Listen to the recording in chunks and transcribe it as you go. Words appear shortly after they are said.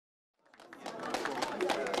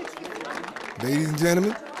Ladies and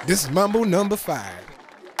gentlemen, this is Mambo number 5.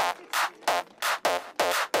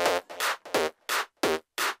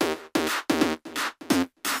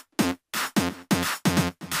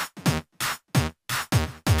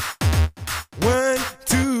 One,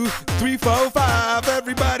 two, three, four, five.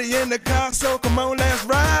 Everybody in the car, so come on, let's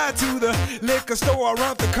ride to the liquor store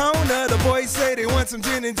around the corner. The boys say they want some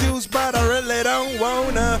gin and juice, but I really don't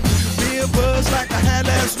wanna be a buzz like I had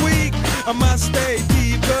last week. I must stay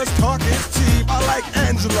deep, cause talk is cheap. I like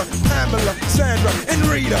Angela, Pamela, Sandra, and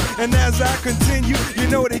Rita. And as I continue, you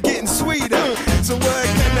know they're getting sweeter. So what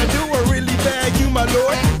can I do? I really bag you, my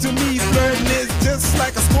lord. To me, flirting is just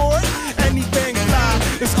like a sport. Anything fly,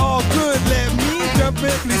 it's all good. Let me jump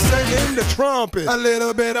in, please sing in the trumpet. A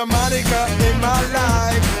little bit of Monica in my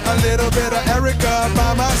life, a little bit of Erica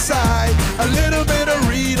by my side, a little bit of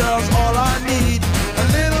Rita's all I need, a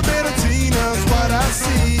little bit of Tina's what I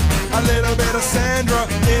see, a little bit of Sandra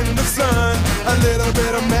in the sun, a little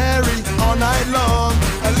bit of Mary all night long,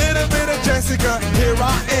 a little bit of Jessica, here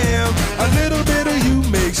I am, a little bit of you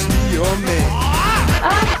makes me your man.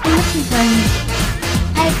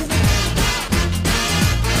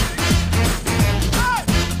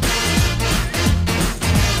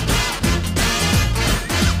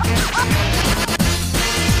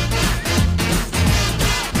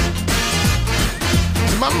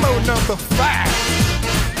 Mambo number 5.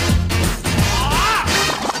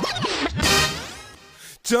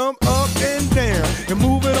 Jump up and down and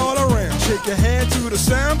move it all around. Shake your hand to the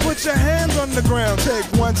sound, put your hands on the ground. Take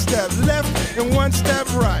one step left and one step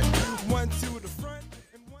right. 1, 2,